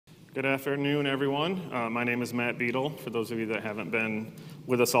Good afternoon, everyone. My name is Matt Beadle. For those of you that haven't been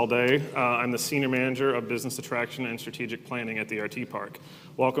with us all day, I'm the Senior Manager of Business Attraction and Strategic Planning at the RT Park.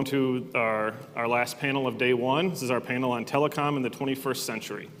 Welcome to our last panel of day one. This is our panel on telecom in the 21st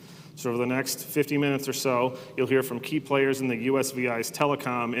century. So over the next 50 minutes or so, you'll hear from key players in the USVI's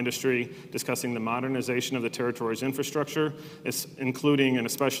telecom industry discussing the modernization of the territory's infrastructure, including and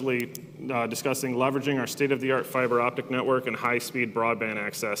especially discussing leveraging our state-of-the-art fiber-optic network and high-speed broadband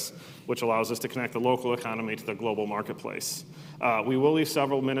access, which allows us to connect the local economy to the global marketplace. We will leave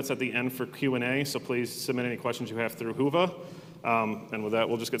several minutes at the end for Q&A, so please submit any questions you have through Whova. And with that,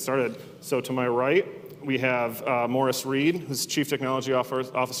 we'll just get started. So to my right, we have Morris Reed, who's Chief Technology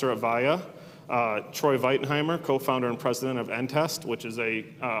Officer at VIA, Troy Weitenheimer, co-founder and president of N-Test, which is a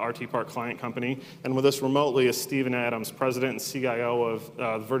RT Park client company. And with us remotely is Stephen Adams, president and CIO of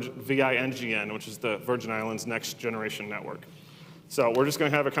VI-NGN, which is the Virgin Islands Next Generation Network. So we're just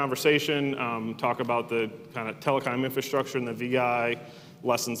going to have a conversation, talk about the kind of telecom infrastructure and the VI,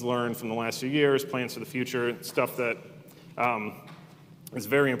 lessons learned from the last few years, plans for the future, stuff that is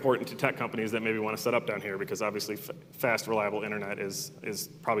very important to tech companies that maybe want to set up down here, because obviously fast, reliable internet is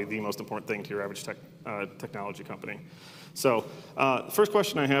probably the most important thing to your average technology company. So first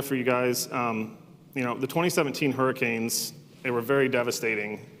question I have for you guys, the 2017 hurricanes, they were very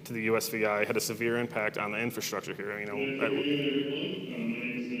devastating to the USVI, had a severe impact on the infrastructure here. Good afternoon, everyone. My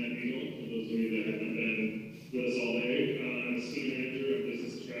name is Matt Beadle. For those of you that haven't been with us all day, I'm the Senior Manager of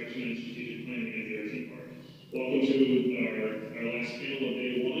Business Attraction and Strategic Planning at the RT Park. Welcome to our last panel of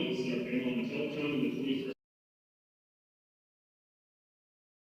day one. This is our panel on telecom in the 21st.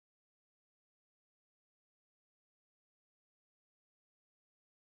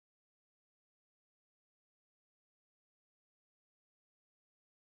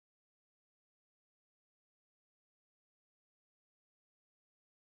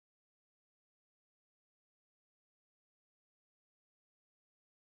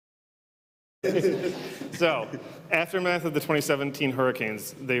 So, aftermath of the 2017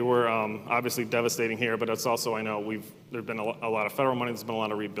 hurricanes, they were obviously devastating here, but it's also, I know, there's been a lot of federal money, there's been a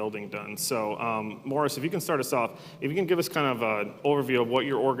lot of rebuilding done. So, Morris, if you can start us off, if you can give us kind of an overview of what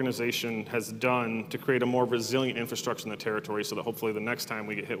your organization has done to create a more resilient infrastructure in the territory, so that hopefully the next time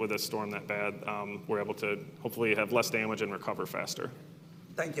we get hit with a storm that bad, we're able to hopefully have less damage and recover faster.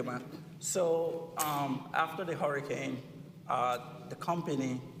 Thank you, Matt. So, after the hurricane, the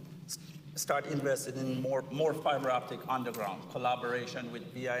company start investing in more fiber optic underground, collaboration with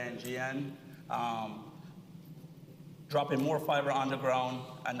VI-NGN, dropping more fiber underground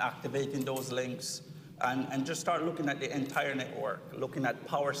and activating those links, and just start looking at the entire network, looking at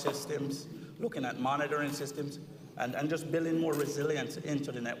power systems, looking at monitoring systems, and just building more resilience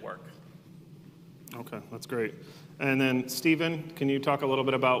into the network. Okay, that's great. And then, Stephen, can you talk a little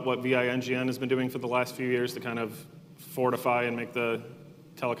bit about what VI-NGN has been doing for the last few years to kind of fortify and make the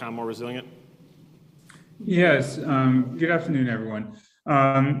telecom more resilient? Yes. Good afternoon, everyone.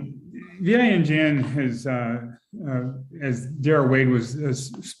 VI-NGN has, as Darrell Wade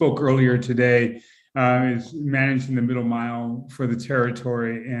spoke earlier today, is managing the middle mile for the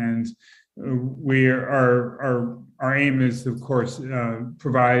territory, and our aim is, of course,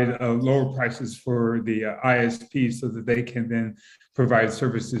 provide lower prices for the ISP so that they can then provide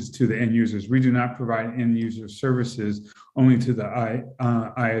services to the end users. We do not provide end user services, only to the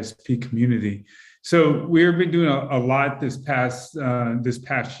ISP community. So we've been doing a lot this past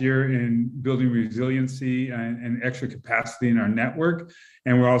year in building resiliency and extra capacity in our network,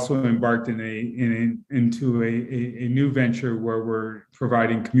 and we're also embarked into a new venture where we're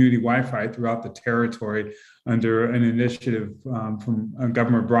providing community Wi-Fi throughout the territory under an initiative from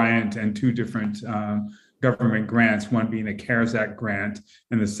Governor Bryant and two different government grants, one being a CARES Act grant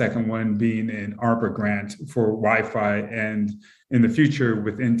and the second one being an ARPA grant for Wi-Fi. And in the future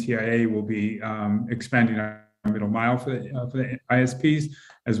with NTIA, we'll be expanding our middle mile for the ISPs,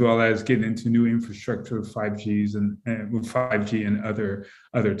 as well as getting into new infrastructure with 5G and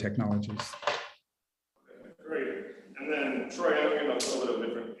other technologies. Great. And then, Troy, I know you're a little bit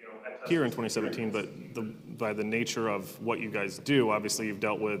different here in 2017, but by the nature of what you guys do, obviously you've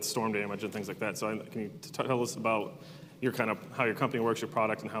dealt with storm damage and things like that. So can you tell us about how your company works, your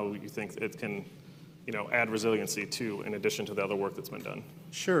product, and how you think it can add resiliency to, in addition to the other work that's been done?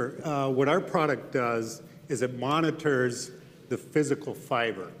 Sure. What our product does is it monitors the physical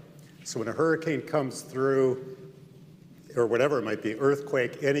fiber. So when a hurricane comes through, or whatever it might be,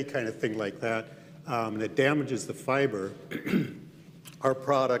 earthquake, any kind of thing like that, and it damages the fiber, our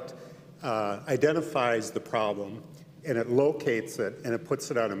product identifies the problem, and it locates it, and it puts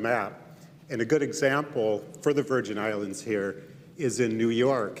it on a map. And a good example for the Virgin Islands here is in New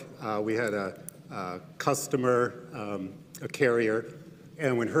York. We had a customer, a carrier,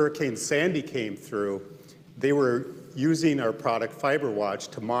 and when Hurricane Sandy came through, they were using our product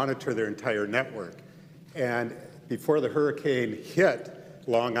FiberWatch to monitor their entire network. And before the hurricane hit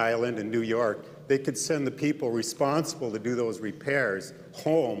Long Island and New York, they could send the people responsible to do those repairs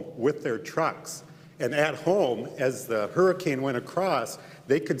home with their trucks. And at home, as the hurricane went across,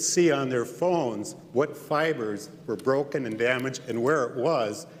 they could see on their phones what fibers were broken and damaged and where it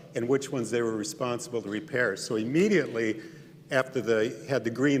was and which ones they were responsible to repair. So immediately after they had the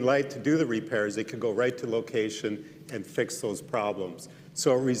green light to do the repairs, they could go right to location and fix those problems.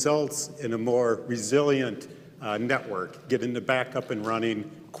 So it results in a more resilient network, getting the back up and running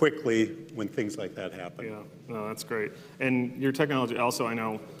quickly when things like that happen. Yeah, no, that's great. And your technology also, I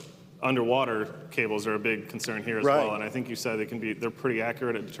know, underwater cables are a big concern here as Right. well. And I think you said they're pretty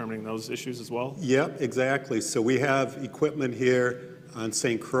accurate at determining those issues as well. Yep, exactly. So we have equipment here on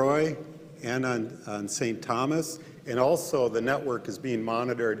St. Croix and on St. Thomas. And also the network is being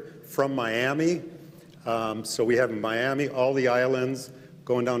monitored from Miami. So we have in Miami all the islands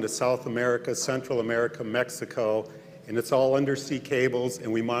going down to South America, Central America, Mexico, and it's all undersea cables,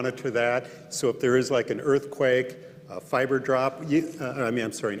 and we monitor that. So if there is like an earthquake, a fiber drop,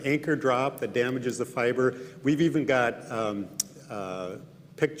 an anchor drop that damages the fiber, we've even got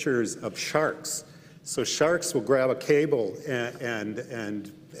pictures of sharks. So sharks will grab a cable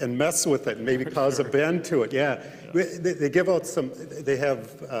and mess with it and maybe cause a bend to it. Yeah, they give out they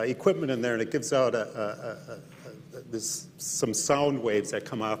have equipment in there, and it gives out some sound waves that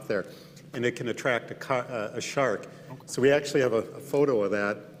come off there, and it can attract a shark. So we actually have a photo of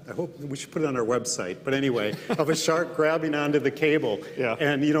that. I hope we should put it on our website. But anyway, of a shark grabbing onto the cable. Yeah.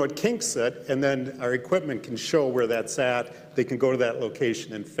 And, it kinks it, and then our equipment can show where that's at. They can go to that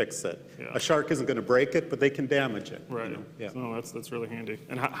location and fix it. Yeah. A shark isn't going to break it, but they can damage it. Right. Yeah. No, that's really handy.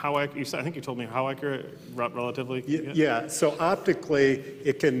 And how accurate? I think you told me how accurate relatively. Yeah, so optically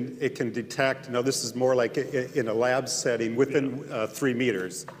it can detect. Now this is more like in a lab setting within 3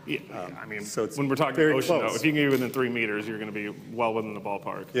 meters. Yeah, I mean, so it's when we're talking very ocean, close. though, if you can get within 3 meters, you're going to be well within the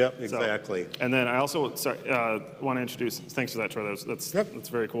ballpark. Yep, So, exactly. and then I also want to introduce. Thanks for that, Troy. That's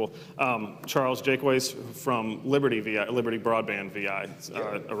very cool. Charles Jakeways from Liberty Broadband VI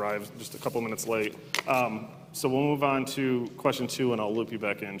arrived just a couple minutes late. So we'll move on to question 2, and I'll loop you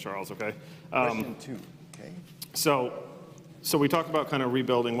back in, Charles. Okay. Question 2, okay. So we talked about kind of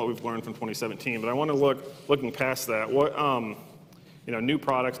rebuilding what we've learned from 2017, but I want to looking past that. What new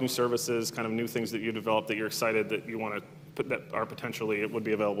products, new services, kind of new things that you developed that you're excited that you want to put that are potentially it would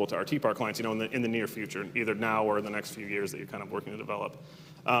be available to our TPAR clients, in the near future, either now or in the next few years that you're kind of working to develop.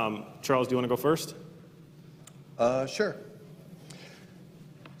 Charles, do you want to go first? Sure.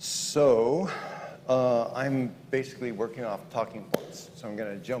 So I'm basically working off talking points. So I'm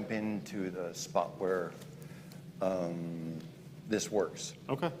going to jump into the spot where this works.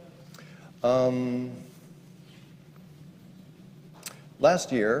 Okay.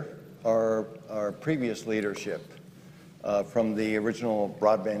 Last year, our previous leadership from the original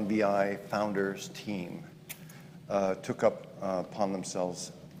Broadband VI founders team took up upon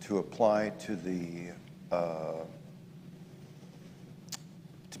themselves to apply to be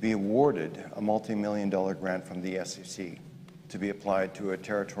awarded a multi-million-dollar grant from the SEC to be applied to a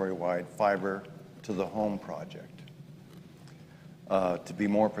territory-wide fiber to the home project. To be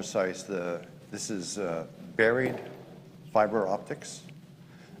more precise, this is buried fiber optics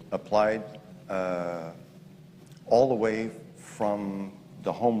applied all the way from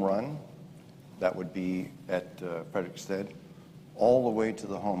the home run, that would be at Frederickstead, all the way to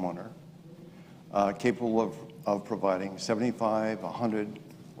the homeowner, capable of providing 75, 100,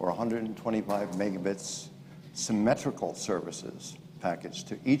 or 125 megabits symmetrical services package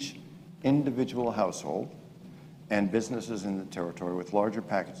to each individual household and businesses in the territory, with larger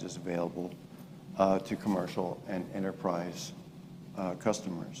packages available to commercial and enterprise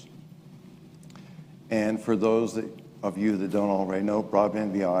customers. And for those of you that don't already know,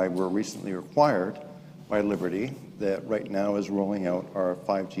 Broadband VI were recently acquired by Liberty, that right now is rolling out our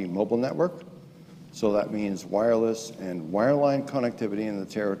 5G mobile network. So that means wireless and wireline connectivity in the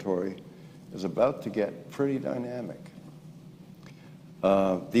territory is about to get pretty dynamic.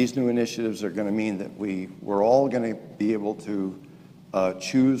 These new initiatives are going to mean that we're all going to be able to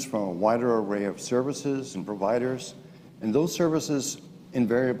choose from a wider array of services and providers, and those services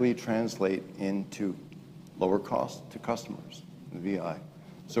invariably translate into lower cost to customers in the VI.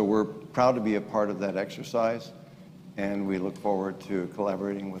 So we're proud to be a part of that exercise, and we look forward to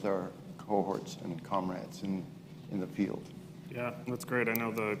collaborating with our cohorts and comrades in the field. Yeah, that's great. I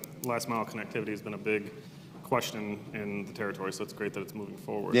know the last mile connectivity has been a big question in the territory, so it's great that it's moving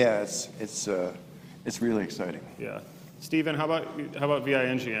forward. Yeah, it's really exciting. Yeah. Stephen, how about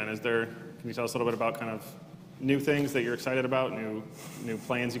VINGN? Can you tell us a little bit about kind of new things that you're excited about, new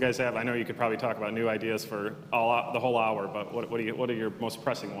plans you guys have? I know you could probably talk about new ideas for the whole hour, but what are your most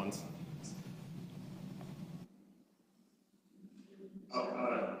pressing ones?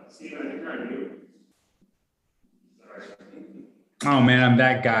 Stephen, I think you're on mute. Oh man, I'm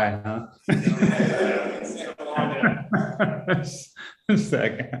that guy, huh? It's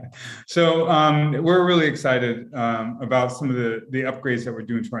that guy. So we're really excited about some of the upgrades that we're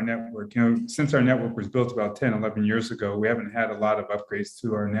doing to our network. You know, since our network was built about 10, 11 years ago, we haven't had a lot of upgrades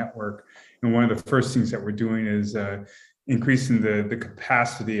to our network. And one of the first things that we're doing is increasing the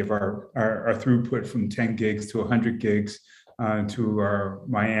capacity of our throughput from 10 gigs to 100 gigs to our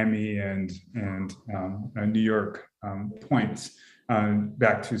Miami and New York points.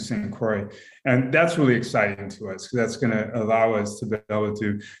 Back to St. Croix. And that's really exciting to us because that's going to allow us to be able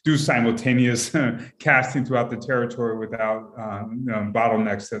to do simultaneous casting throughout the territory without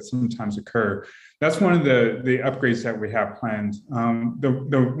bottlenecks that sometimes occur. That's one of the upgrades that we have planned.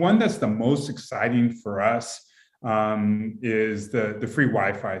 The one that's the most exciting for us is the free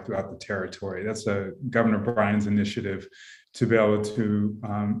Wi-Fi throughout the territory. That's Governor Bryan's initiative to be able to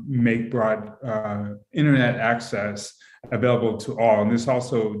make broad internet access available to all. And this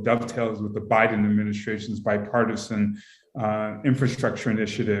also dovetails with the Biden administration's bipartisan infrastructure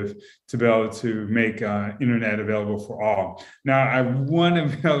initiative to be able to make internet available for all. Now, I want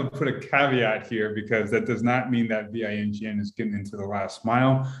to be able to put a caveat here because that does not mean that VINGN is getting into the last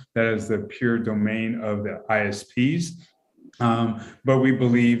mile. That is the pure domain of the ISPs. But we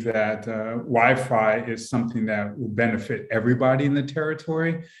believe that Wi-Fi is something that will benefit everybody in the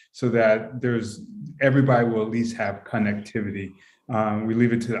territory so that everybody will at least have connectivity. We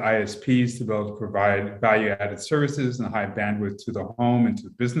leave it to the ISPs to be able to provide value-added services and high bandwidth to the home and to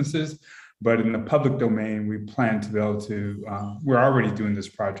businesses. But in the public domain, we plan to be able to, we're already doing this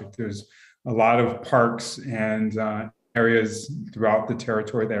project. There's a lot of parks and areas throughout the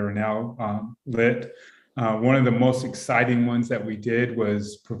territory that are now lit. One of the most exciting ones that we did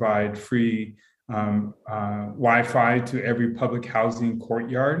was provide free Wi-Fi to every public housing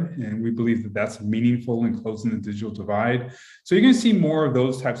courtyard. And we believe that that's meaningful in closing the digital divide. So you're going to see more of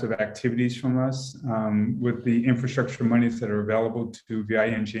those types of activities from us with the infrastructure monies that are available to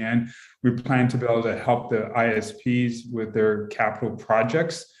VINGN. We plan to be able to help the ISPs with their capital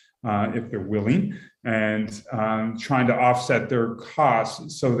projects if they're willing, and trying to offset their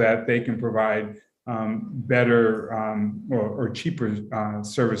costs so that they can provide better or cheaper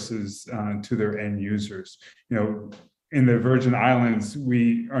services to their end users. You know, in the Virgin Islands,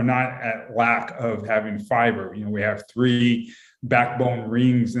 we are not at lack of having fiber. You know, we have 3 backbone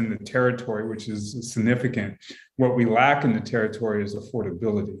rings in the territory, which is significant. What we lack in the territory is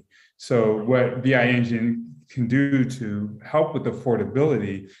affordability. So what VINGN can do to help with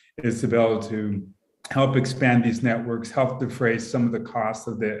affordability is to be able to help expand these networks, help defray some of the costs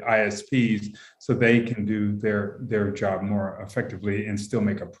of the ISPs so they can do their job more effectively and still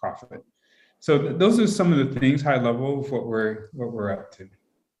make a profit. So those are some of the things, high level, of what we're up to.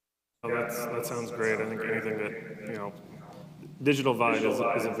 Well, that sounds great. I think anything that, digital divide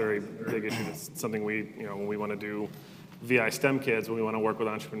is a very big issue. It's something when we want to do VI STEM kids, when we want to work with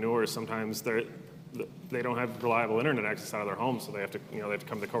entrepreneurs, sometimes they don't have reliable internet access out of their homes, so they have to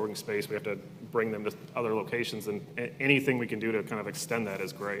come to the co-working space. We have to bring them to other locations, and anything we can do to kind of extend that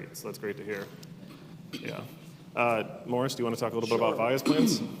is great. So that's great to hear. Yeah. Morris, do you want to talk a little bit about VIA's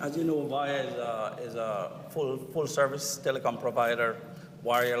plans? As you know, VIA is a full service telecom provider,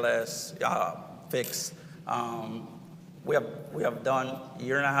 wireless, fixed. We have done a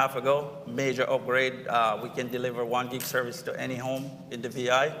year and a half ago, major upgrade. We can deliver 1 gig service to any home in the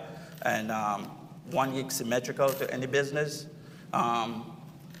VI, and 1 gig symmetrical to any business.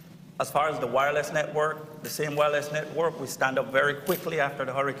 As far as the wireless network, the same wireless network, we stand up very quickly after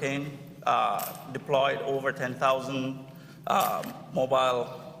the hurricane, deployed over 10,000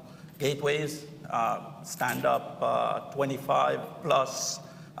 mobile gateways, stand up 25 plus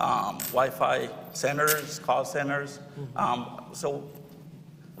Wi-Fi centers, call centers. So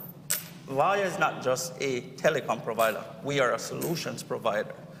VIA is not just a telecom provider. We are a solutions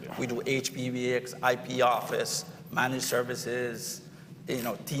provider. We do HPVX, IP office, managed services,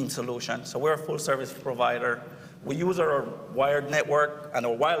 team solutions. So we're a full service provider. We use our wired network and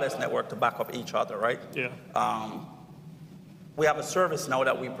our wireless network to back up each other, right? Yeah. We have a service now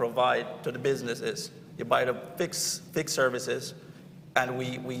that we provide to the businesses. You buy the fixed services, and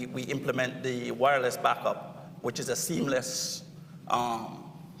we implement the wireless backup, which is a seamless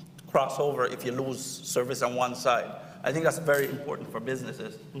cross over if you lose service on one side. I think that's very important for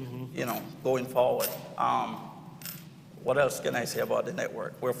businesses, you know, going forward. What else can I say about the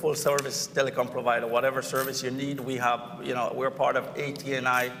network? We're a full service telecom provider. Whatever service you need, we have, you know, we're part of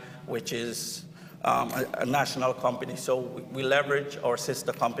AT&I, which is a national company. So we leverage our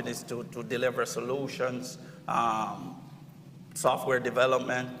sister companies to deliver solutions, software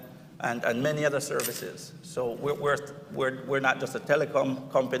development, and many other services. So we're not just a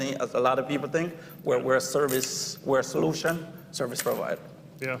telecom company, as a lot of people think. We're a solution service provider.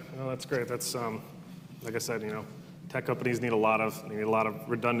 Yeah, no, that's great. That's like I said, you know, tech companies need a lot of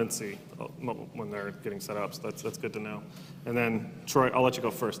redundancy when they're getting set up. So that's good to know. And then Troy, I'll let you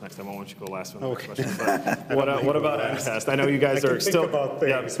go first next time. I won't you go last one. Okay. Question. But what about Endcast? I know you guys are still about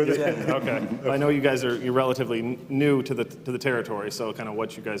things. Yeah, okay. I know you guys you're relatively new to the territory. So kind of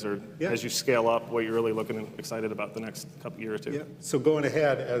what you guys are as you scale up, what you're really looking and excited about the next year or two. Yeah. So going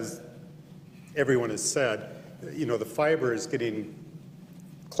ahead, as everyone has said, you know, the fiber is getting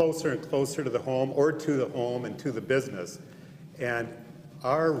closer and closer to the home or to the home and to the business. And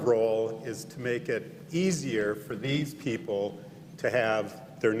our role is to make it easier for these people to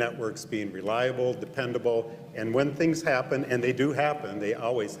have their networks being reliable, dependable, and when things happen, and they do happen, they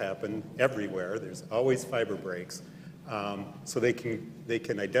always happen everywhere, there's always fiber breaks, so they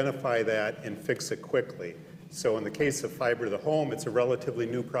can identify that and fix it quickly. So in the case of fiber to the home, it's a relatively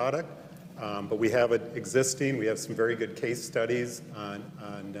new product. But we have it existing. We have some very good case studies on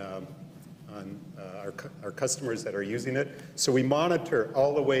our customers that are using it. So we monitor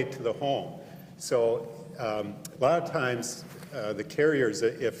all the way to the home. So a lot of times the carriers,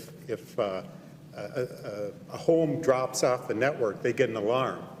 if a home drops off the network, they get an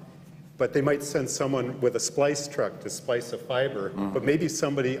alarm. But they might send someone with a splice truck to splice a fiber, but maybe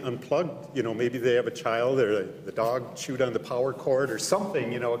somebody unplugged, you know, maybe they have a child or the dog chewed on the power cord or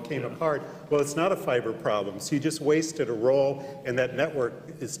something, you know, it came apart. Well, it's not a fiber problem. So you just wasted a roll and that network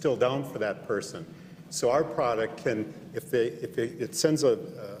is still down for that person. So our product can, if it sends a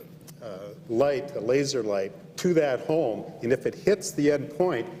laser light to that home, and if it hits the end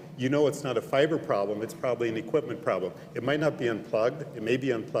point, you know it's not a fiber problem, it's probably an equipment problem. It might not be unplugged, it may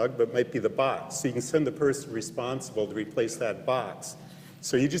be unplugged, but it might be the box. So you can send the person responsible to replace that box.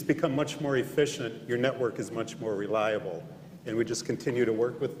 So you just become much more efficient, your network is much more reliable. And we just continue to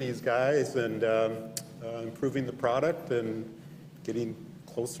work with these guys and improving the product and getting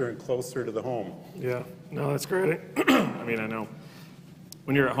closer and closer to the home. Yeah, no, that's great. I mean, I know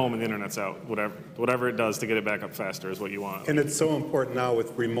when you're at home and the internet's out, whatever it does to get it back up faster is what you want. And it's so important now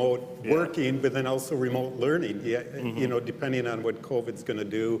with remote working, but then also remote learning. Yeah, you know, depending on what COVID's going to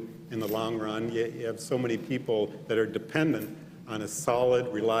do in the long run, you have so many people that are dependent on a solid,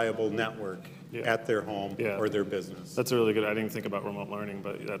 reliable network at their home or their business. That's a really good. I didn't even think about remote learning,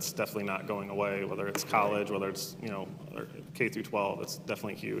 but that's definitely not going away. Whether it's college, whether it's K through 12, that's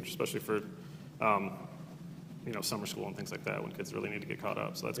definitely huge, especially for summer school and things like that when kids really need to get caught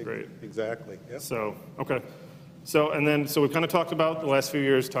up. So that's great. Exactly. Yep. So okay. So we've kind of talked about the last few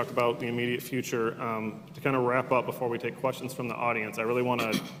years, talked about the immediate future. To kind of wrap up before we take questions from the audience, I really want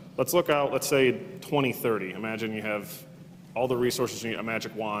to let's look out. Let's say 2030. Imagine you have all the resources, you need a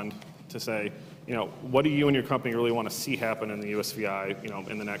magic wand to say, what do you and your company really want to see happen in the USVI,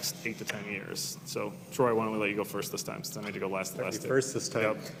 in the next 8 to 10 years? So, Troy, why don't we let you go first this time, since I made you go last two. First this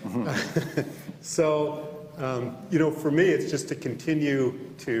time. Yep. So, for me, it's just to continue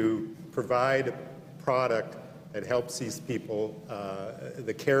to provide a product that helps these people,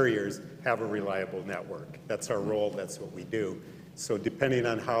 the carriers, have a reliable network. That's our role. That's what we do. So, depending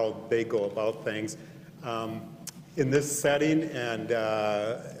on how they go about things, in this setting, and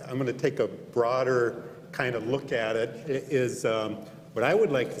I'm going to take a broader kind of look at it, is what I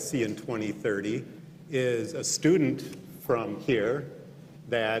would like to see in 2030 is a student from here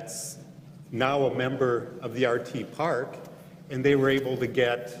that's now a member of the RT Park, and they were able to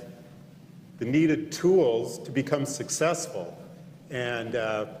get the needed tools to become successful. And,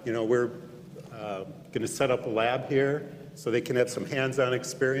 we're going to set up a lab here so they can have some hands-on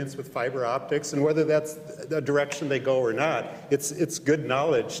experience with fiber optics, and whether that's the direction they go or not, it's good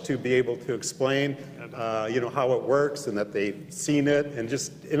knowledge to be able to explain, how it works and that they've seen it, and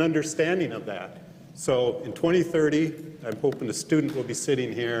just an understanding of that. So in 2030, I'm hoping a student will be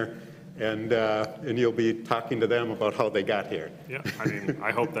sitting here, and you'll be talking to them about how they got here. Yeah, I mean,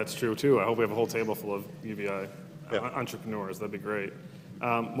 I hope that's true too. I hope we have a whole table full of UVI entrepreneurs. That'd be great.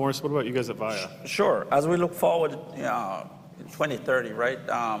 Morris, what about you guys at VIA? Sure. As we look forward, 2030, right?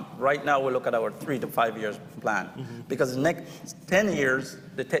 Right now, we look at our 3 to 5 years plan, because the next 10 years,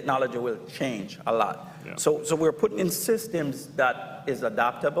 the technology will change a lot. Yeah. So we're putting in systems that is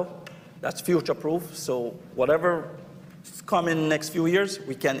adaptable, That's future-proof, so whatever come in the next few years,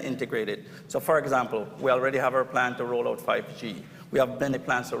 we can integrate it. So for example, we already have our plan to roll out 5G. We have many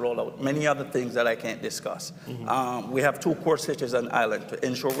plans to roll out, many other things that I can't discuss. We have 2 core cities on island to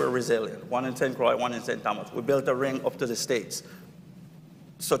ensure we're resilient, one in St. Croix, one in St. Thomas. We built a ring up to the States.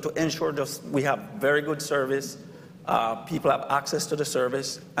 So to ensure just we have very good service, people have access to the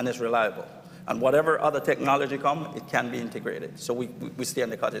service, and it's reliable. And whatever other technology come, it can be integrated. So we stay on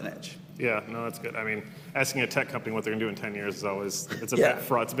the cutting edge. Yeah, no, that's good. I mean, asking a tech company what they're gonna do in 10 years is always, it's a Yeah. bit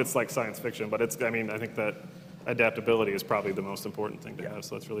fraught. It's a bit like science fiction, but it's, I mean, I think that adaptability is probably the most important thing to have,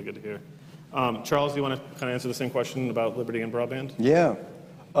 so that's really good to hear. Charles, do you want to kind of answer the same question about liberty and broadband? Yeah.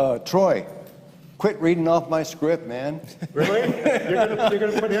 Troy, quit reading off my script, man. Really? You're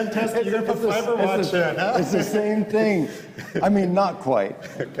gonna put in test, you're gonna put fiber watch in, huh? It's the same thing. I mean, not quite,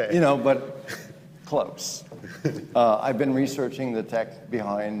 Okay. you know, but close. I've been researching the tech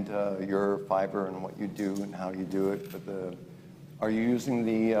behind your fiber and what you do and how you do it. But are you using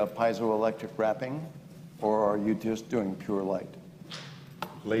the piezoelectric wrapping, or are you just doing pure light?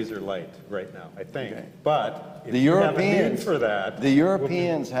 Laser light right now, I think. Okay. But if The you have a Europeans, need for that. the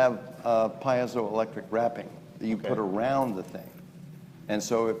Europeans have piezoelectric wrapping that you put Okay. around the thing. And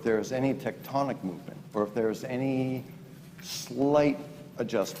so if there's any tectonic movement, or if there's any slight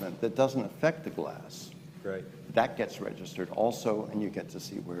adjustment that doesn't affect the glass, Right. that gets registered also, and you get to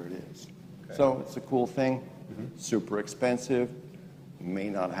see where it is. Okay. So it's a cool thing, super expensive, may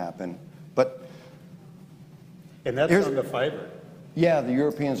not happen. But And that's Here's- on the fiber. yeah, the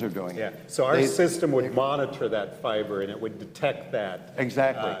Europeans are doing Yeah. it. So our They- system would monitor that fiber and it would detect that.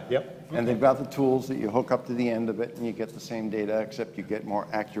 Exactly. Yep. And they've got the tools that you hook up to the end of it, and you get the same data, except you get more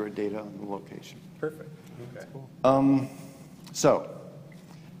accurate data on the location. Perfect. Okay. So,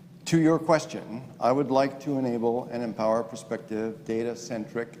 to your question, I would like to enable and empower prospective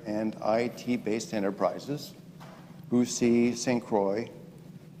data-centric and IT-based enterprises who see St. Croix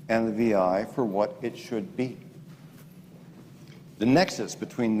and the VI for what it should be. The nexus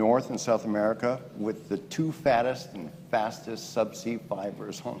between North and South America with the 2 fattest and fastest subsea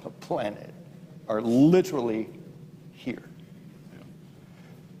fibers on the planet are literally here.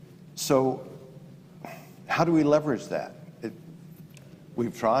 So how do we leverage that?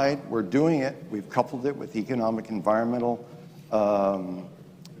 We've tried, we're doing it, we've coupled it with environmental, an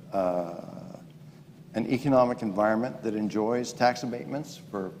economic environment that enjoys tax abatements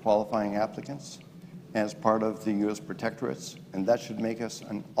for qualifying applicants as part of the U.S. protectorates, and that should make us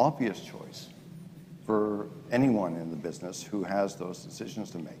an obvious choice for anyone in the business who has those decisions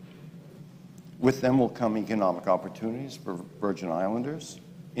to make. With them will come economic opportunities for Virgin Islanders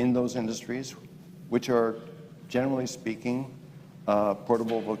in those industries, which are, generally speaking,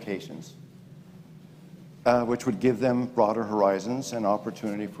 portable vocations, which would give them broader horizons and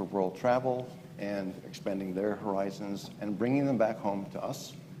opportunity for world travel and expanding their horizons and bringing them back home to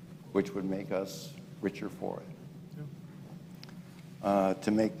us, which would make us richer for it.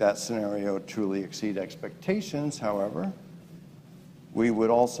 To make that scenario truly exceed expectations, however, we would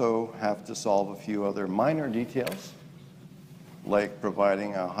also have to solve a few other minor details, like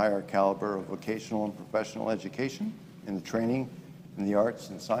providing a higher caliber of vocational and professional education in the training in the arts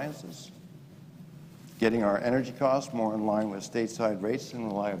and sciences, getting our energy costs more in line with stateside rates and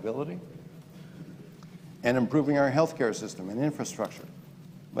reliability, and improving our healthcare system and infrastructure.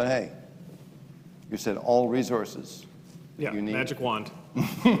 But hey, you said all resources Yeah, you need. magic wand.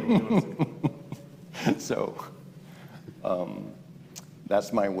 So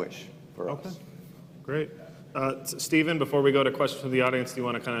that's my wish for Okay, us. great. Stephen, before we go to questions from the audience, do you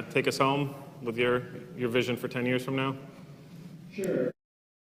want to kind of take us home with your vision for 10 years from now? Sure.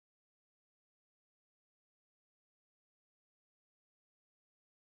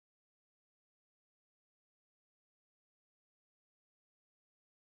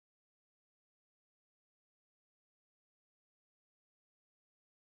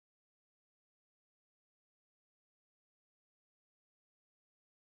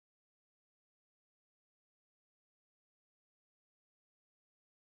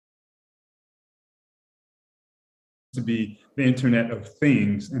 To be the Internet of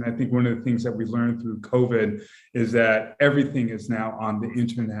Things. And I think one of the things that we learned through COVID is that everything is now on the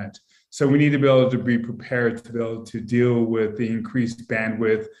internet. So we need to be able to be prepared to be able to deal with the increased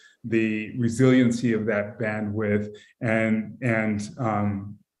bandwidth, the resiliency of that bandwidth, and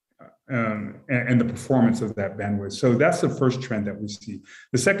the performance of that bandwidth. So that's the first trend that we see.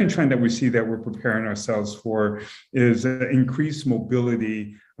 The second trend that we see that we're preparing ourselves for is increased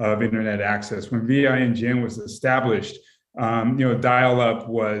mobility of internet access. When VINGN was established, dial-up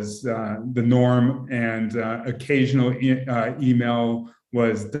was the norm, and occasional email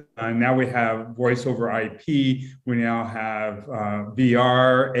was done. Now we have voice over IP. We now have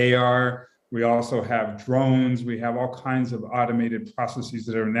VR, AR. We also have drones. We have all kinds of automated processes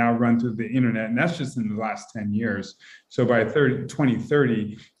that are now run through the internet, and that's just in the last 10 years. So by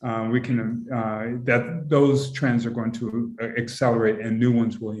 2030, we can that those trends are going to accelerate, and new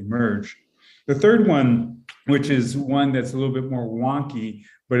ones will emerge. The third one, which is one that's a little bit more wonky,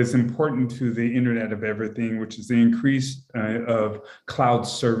 but it's important to the Internet of Everything, which is the increase of cloud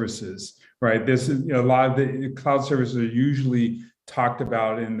services, right? This is a lot of the cloud services are usually talked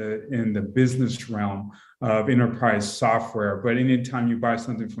about in the business realm of enterprise software. But anytime you buy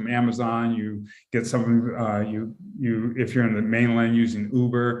something from Amazon, you get something, if you're in the mainland using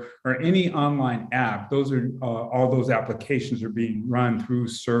Uber or any online app, those are all those applications are being run through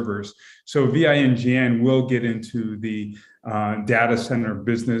servers. So VINGN will get into the data center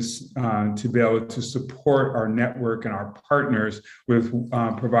business to be able to support our network and our partners with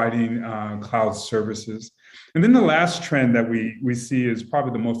providing cloud services. And then the last trend that we see is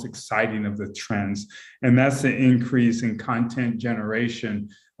probably the most exciting of the trends, and that's the increase in content generation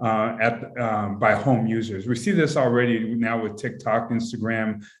by home users. We see this already now with TikTok,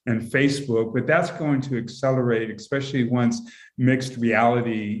 Instagram, and Facebook, but that's going to accelerate, especially once mixed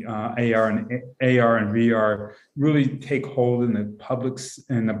reality, AR and VR really take hold in the public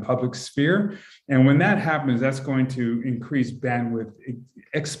sphere. And when that happens, that's going to increase bandwidth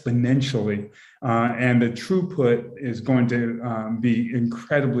exponentially. And the throughput is going to be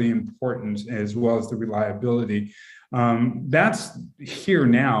incredibly important, as well as the reliability. That's here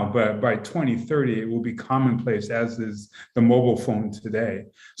now, but by 2030, it will be commonplace, as is the mobile phone today.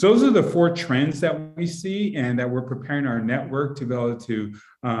 So those are the four trends that we see, and that we're preparing our network to be able to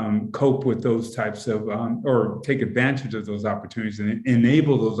cope with those types of, or take advantage of those opportunities and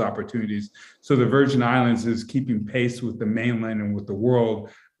enable those opportunities. So the Virgin Islands is keeping pace with the mainland and with the world,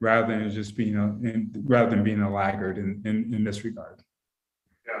 rather than just being a laggard in this regard.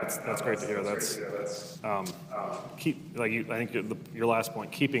 That's great to hear. That's I think your last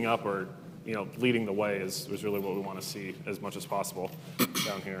point, keeping up or leading the way is really what we want to see as much as possible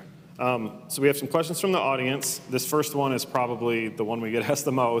down here. So we have some questions from the audience. This first one is probably the one we get asked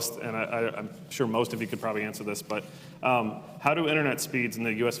the most, and I'm sure most of you could probably answer this, but how do internet speeds in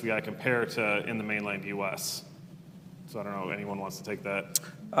the USVI compare to in the mainland US? So I don't know, anyone wants to take that?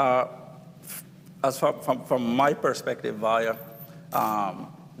 As from my perspective, VIA,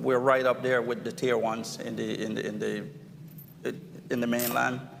 we're right up there with the tier ones in the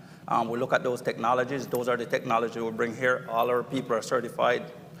mainland. We look at those technologies. Those are the technologies we bring here. All our people are certified.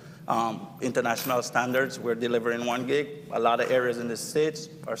 International standards, we're delivering 1 gig. A lot of areas in the States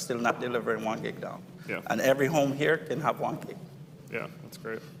are still not delivering 1 gig down. Yeah. And every home here can have 1 gig. Yeah, that's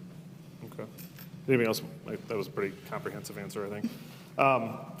great. Okay. Anything else? That was a pretty comprehensive answer, I think.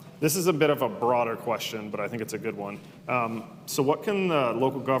 This is a bit of a broader question, but I think it's a good one. So what can the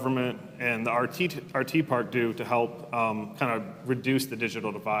local government and the RT Park do to help kind of reduce the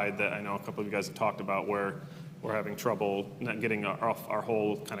digital divide that I know a couple of you guys have talked about, where we're having trouble not getting our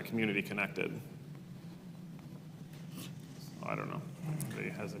whole kind of community connected? I don't know. Anybody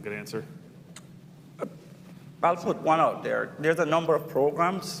has a good answer? I'll put one out there. There's a number of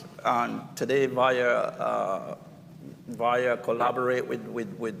programs, and today VIA collaborate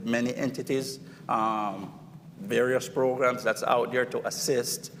with many entities, various programs that's out there to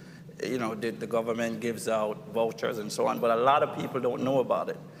assist. The government gives out vouchers and so on, but a lot of people don't know about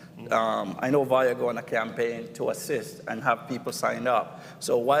it. I know VIA go on a campaign to assist and have people signed up.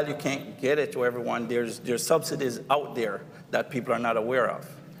 So while you can't get it to everyone, there's subsidies out there that people are not aware of,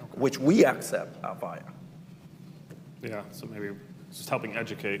 which we accept at VIA. Yeah, so maybe just helping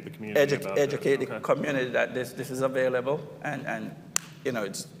educate the community about educate the community that this is available, and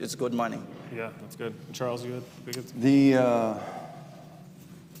it's good money. Yeah, that's good. And Charles, you had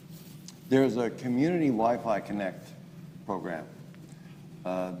there's a community Wi-Fi Connect program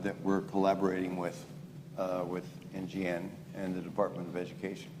that we're collaborating with NGN and the Department of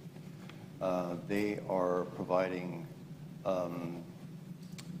Education. They are providing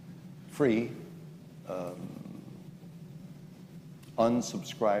free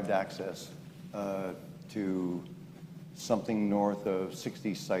unsubscribed access to something north of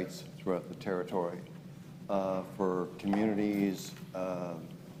 60 sites throughout the territory for communities,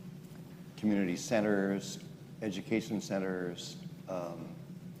 community centers, education centers,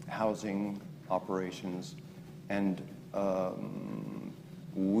 housing operations, and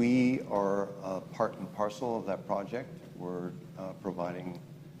we are part and parcel of that project. We're providing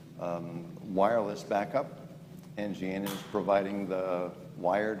wireless backup. NGN is providing the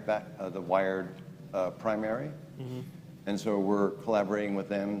wired primary, And so we're collaborating with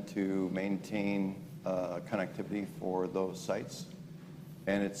them to maintain connectivity for those sites.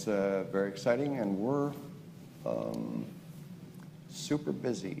 And it's very exciting, and we're super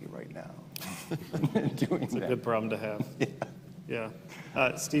busy right now doing It's a that. good problem to have. Yeah.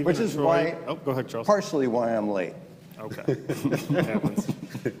 Stephen Which or is Troy? why, Oh, go ahead, Charles. partially why I'm late. Okay. It happens.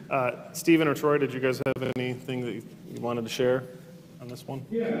 Stephen or Troy, did you guys have anything that you wanted to share on this one?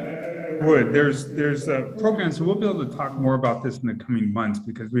 Would. There's programs, so we'll be able to talk more about this in the coming months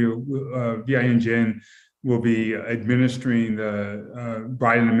because VINGN will be administering the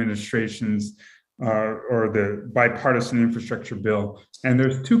Biden administration's or the bipartisan infrastructure bill. And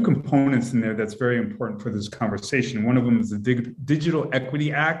there's two components in there that's very important for this conversation. One of them is the Digital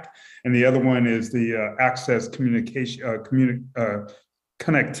Equity Act, and the other one is the Access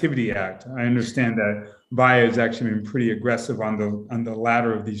Connectivity Act. I understand that VIA has actually been pretty aggressive on the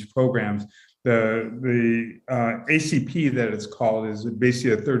latter of these programs. The ACP that it's called is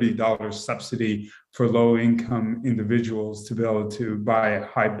basically a $30 subsidy for low-income individuals to be able to buy a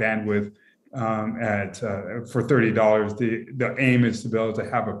high bandwidth for $30. The aim is to be able to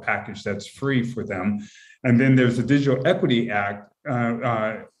have a package that's free for them. And then there's the Digital Equity Act,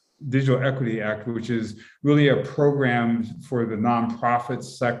 which is really a program for the nonprofit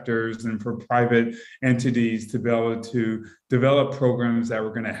sectors and for private entities to be able to develop programs that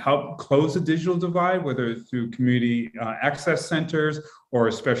were going to help close the digital divide, whether it's through community access centers or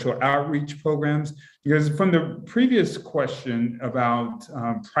special outreach programs. Because from the previous question about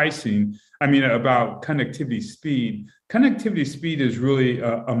pricing, about connectivity speed is really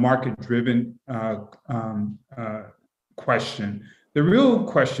a market-driven question. The real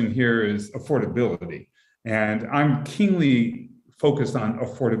question here is affordability. And I'm keenly focused on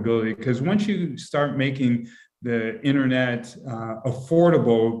affordability because once you start making the internet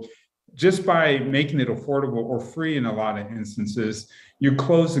affordable, just by making it affordable or free in a lot of instances, you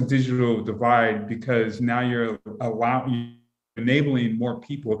close the digital divide because now you're enabling more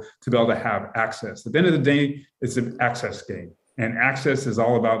people to be able to have access. At the end of the day, it's an access game. And access is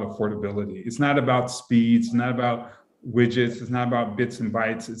all about affordability. It's not about speeds, it's not about widgets, it's not about bits and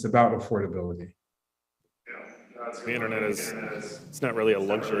bytes, it's about affordability. The internet it's not really a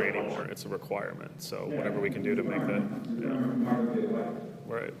luxury anymore, it's a requirement. So whatever we can do to make that,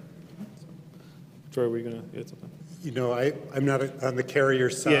 Right. Troy, were you going to get something? I'm not on the carrier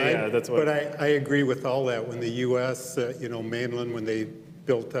side, Yeah, that's what. but I agree with all that. When the U.S., mainland, when they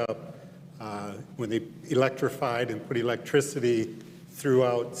built up, when they electrified and put electricity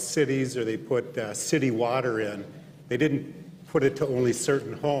throughout cities, or they put city water in, they didn't put it to only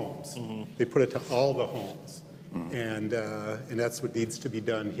certain homes. Mm-hmm. They put it to all the homes, and that's what needs to be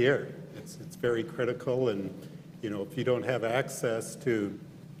done here. It's very critical, and if you don't have access to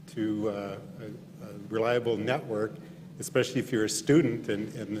a reliable network, especially if you're a student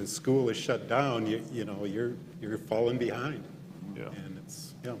and the school is shut down, you're falling behind. Yeah. And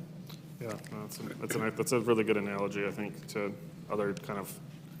it's Yeah, that's a really good analogy, I think, to other kind of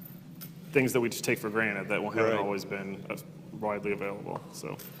things that we just take for granted that haven't always been widely available.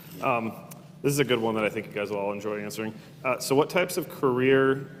 So this is a good one that I think you guys will all enjoy answering. So what types of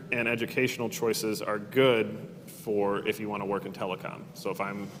career and educational choices are good for if you want to work in telecom? So if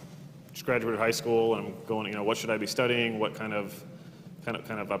I'm just graduated high school and I'm going, what should I be studying? What kind of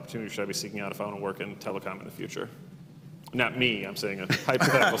opportunity should I be seeking out if I want to work in telecom in the future? Not me, I'm saying a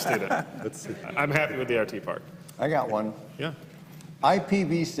hypothetical student. I'm happy with the RT Park. I got one. Yeah.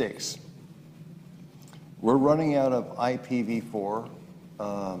 IPv6. We're running out of IPv4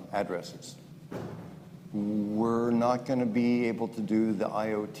 addresses. We're not going to be able to do the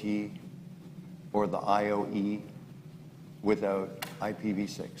IoT or the IOE without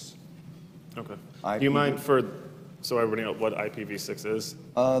IPv6. Okay. Do you mind so everybody knows what IPv6 is?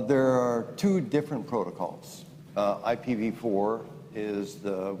 There are two different protocols. IPv4 is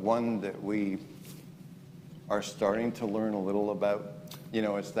the one that we are starting to learn a little about.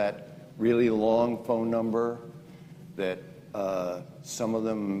 It's that really long phone number that some of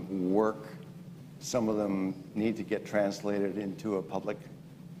them work, some of them need to get translated into a public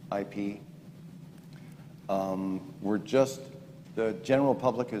IP. The general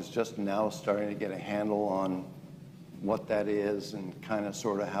public is just now starting to get a handle on what that is and kind of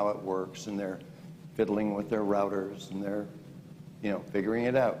sort of how it works, and they're fiddling with their routers and they're figuring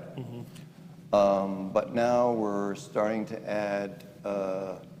it out. Mm-hmm. But now we're starting to add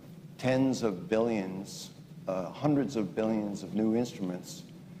tens of billions, hundreds of billions of new instruments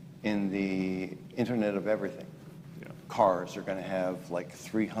in the Internet of Everything. Yeah. Cars are going to have like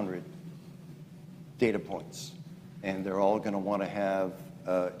 300 data points, and they're all going to want to have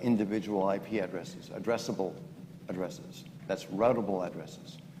individual IP addresses, addressable addresses. That's routable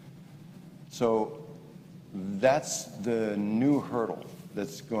addresses. So that's the new hurdle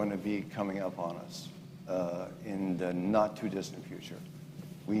that's going to be coming up on us in the not too distant future.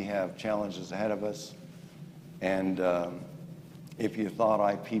 We have challenges ahead of us, and if you thought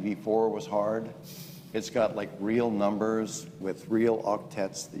IPv4 was hard, it's got like real numbers with real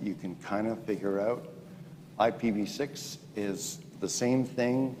octets that you can kind of figure out. IPv6 is the same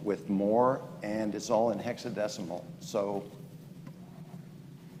thing with more, and it's all in hexadecimal. So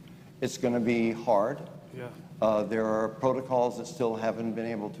it's going to be hard. Yeah. There are protocols that still haven't been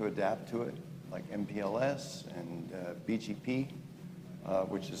able to adapt to it, like MPLS and BGP,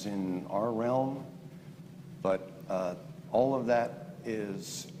 which is in our realm. But all of that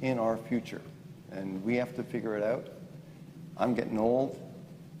is in our future, and we have to figure it out. I'm getting old.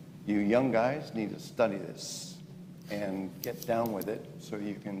 You young guys need to study this and get down with it so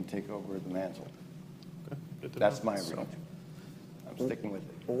you can take over the mantle. Okay. Good to That's know. my read. I'm sticking with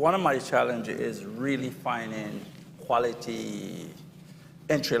it. One of my challenges is really finding quality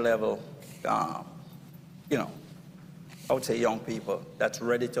entry-level, you know, I would say young people that's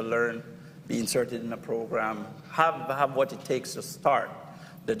ready to learn, be inserted in a program, have what it takes to start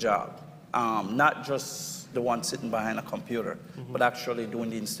the job. Not just the one sitting behind a computer, but actually doing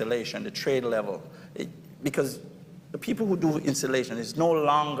the installation, the trade level. Because the people who do installation is no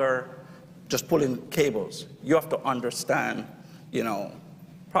longer just pulling cables. You have to understand, you know,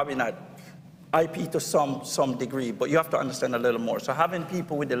 probably not IP to some degree, but you have to understand a little more. So having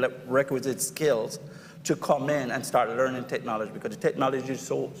people with the requisite skills to come in and start learning technology, because the technology is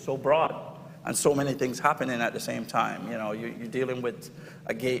so broad and so many things happening at the same time. You know, you're dealing with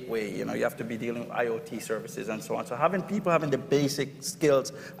a gateway, you know, you have to be dealing with IoT services and so on. So having people having the basic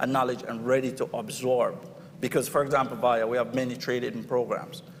skills and knowledge and ready to absorb, because for example, VIA, we have many trade-in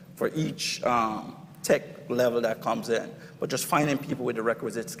programs for each tech level that comes in, but just finding people with the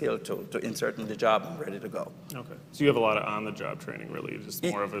requisite skill to insert in the job and ready to go. Okay. So you have a lot of on-the-job training, really, just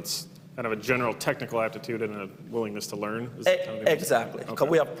more of it's kind of a general technical aptitude and a willingness to learn? Is that kind of the- Exactly, because Okay.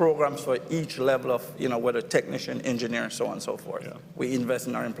 we have programs for each level of, you know, whether technician, engineer, so on and so forth. Yeah. We invest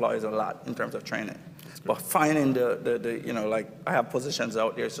in our employees a lot in terms of training. But finding the you know, like I have positions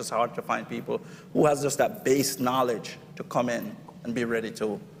out there, it's just hard to find people who has just that base knowledge to come in and be ready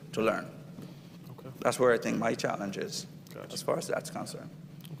to learn. Okay. That's where I think my challenge is, Gotcha. as far as that's concerned.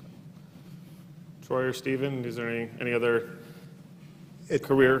 Troy or Stephen, is there any other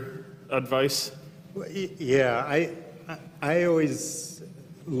career advice? Yeah, I always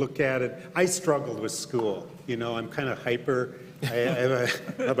look at it, I struggled with school. You know, I'm kind of hyper. I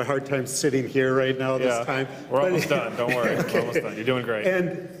have a hard time sitting here right now this time. We're almost done. Don't worry. We're almost done. You're doing great.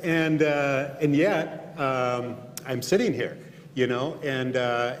 And yet, I'm sitting here, you know, and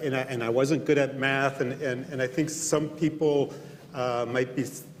I wasn't good at math, and I think some people might be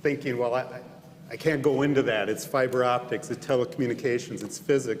thinking, well, I can't go into that. It's fiber optics, it's telecommunications, it's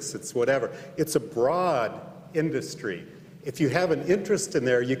physics, it's whatever. It's a broad industry. If you have an interest in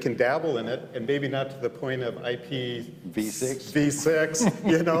there, you can dabble in it, and maybe not to the point of V6,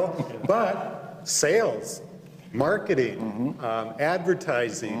 you know, but sales, marketing,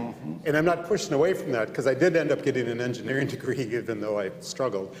 advertising, and I'm not pushing away from that because I did end up getting an engineering degree, even though I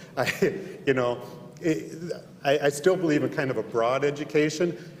struggled. You know, I still believe in kind of a broad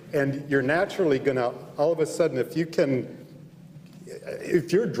education, and you're naturally going to, all of a sudden, if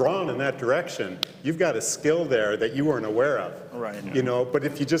you're drawn in that direction, you've got a skill there that you weren't aware of. Right. You know, but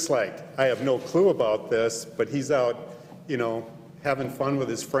if you just like, I have no clue about this, but he's out, you know, having fun with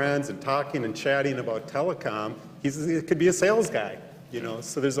his friends and talking and chatting about telecom, he could be a sales guy, you know.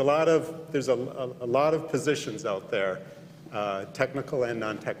 So there's a lot of positions out there, technical and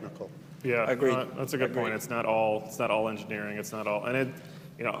non-technical. Yeah, Agreed. That's a good point. It's not all engineering. It's not all, and it,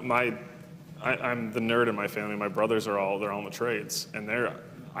 you know, I'm the nerd in my family. My brothers they're all in the trades, and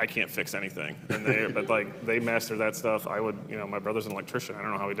I can't fix anything, and but like they master that stuff. You know, my brother's an electrician. I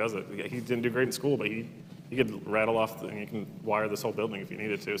don't know how he does it. He didn't do great in school, but he could rattle off and he can wire this whole building if you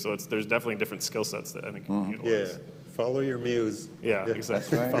needed to. So there's definitely different skill sets that I think you can utilize. Yeah, follow your muse. Yeah,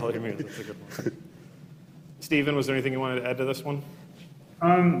 exactly. That's right. Follow your muse. That's a good one. Stephen, was there anything you wanted to add to this one?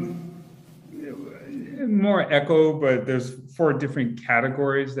 More echo, but there's 4 different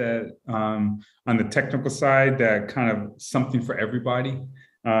categories that on the technical side that kind of something for everybody.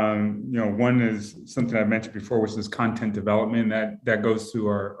 You know, one is something I mentioned before, which is content development. That goes to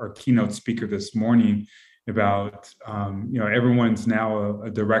our keynote speaker this morning about, you know, everyone's now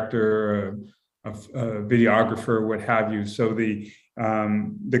a director, a videographer, what have you. So the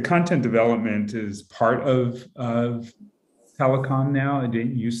content development is part of telecom now. It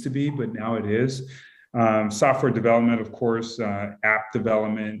didn't used to be, but now it is. Software development, of course, app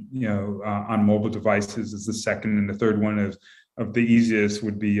development, on mobile devices is the second, and the third one of the easiest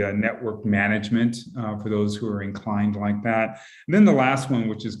would be network management for those who are inclined like that. And then the last one,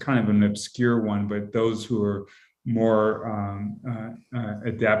 which is kind of an obscure one, but those who are more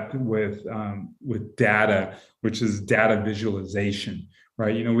adept with data, which is data visualization,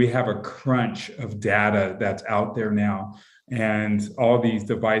 right? We have a crunch of data that's out there now. And all these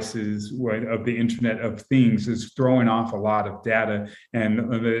devices of the Internet of Things is throwing off a lot of data, and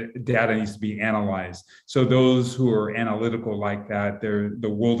the data needs to be analyzed. So those who are analytical like that, the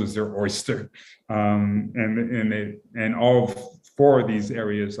world is their oyster. And all four of these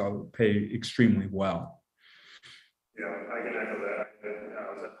areas pay extremely well. Yeah, I can echo that.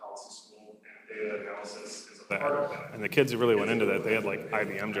 I was at policy school, and data analysis is a part of that. And the kids who really went into that, they had like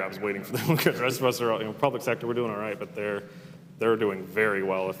IBM jobs waiting for them, because the rest of us are, public sector, we're doing all right, but they're doing very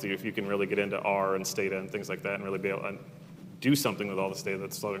well if you can really get into R and Stata and things like that, and really be able to do something with all the data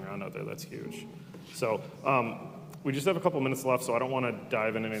that's floating around out there. That's huge. So we just have a couple minutes left, so I don't want to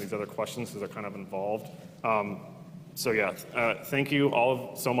dive into any of these other questions because they're kind of involved. So yeah, thank you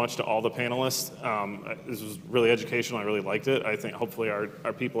all so much to all the panelists. This was really educational. I really liked it. I think hopefully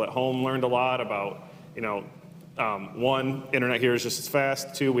our people at home learned a lot about, one, internet here is just as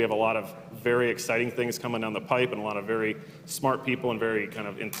fast. Two, we have a lot of very exciting things coming down the pipe, and a lot of very smart people and very kind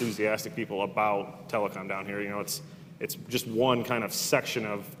of enthusiastic people about telecom down here. It's just one kind of section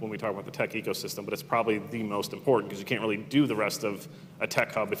of when we talk about the tech ecosystem, but it's probably the most important, because you can't really do the rest of a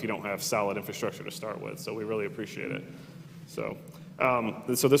tech hub if you don't have solid infrastructure to start with. So we really appreciate it. So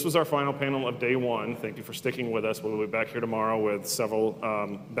this was our final panel of day one. Thank you for sticking with us. We'll be back here tomorrow with several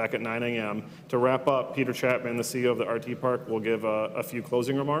back at 9 a.m. To wrap up, Peter Chapman, the CEO of the RT Park, will give a few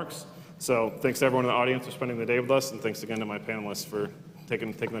closing remarks. So thanks to everyone in the audience for spending the day with us, and thanks again to my panelists for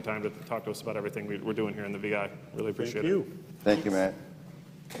taking the time to talk to us about everything we're doing here in the VI. Really appreciate it. Thank you, Matt.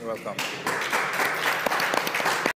 You're welcome.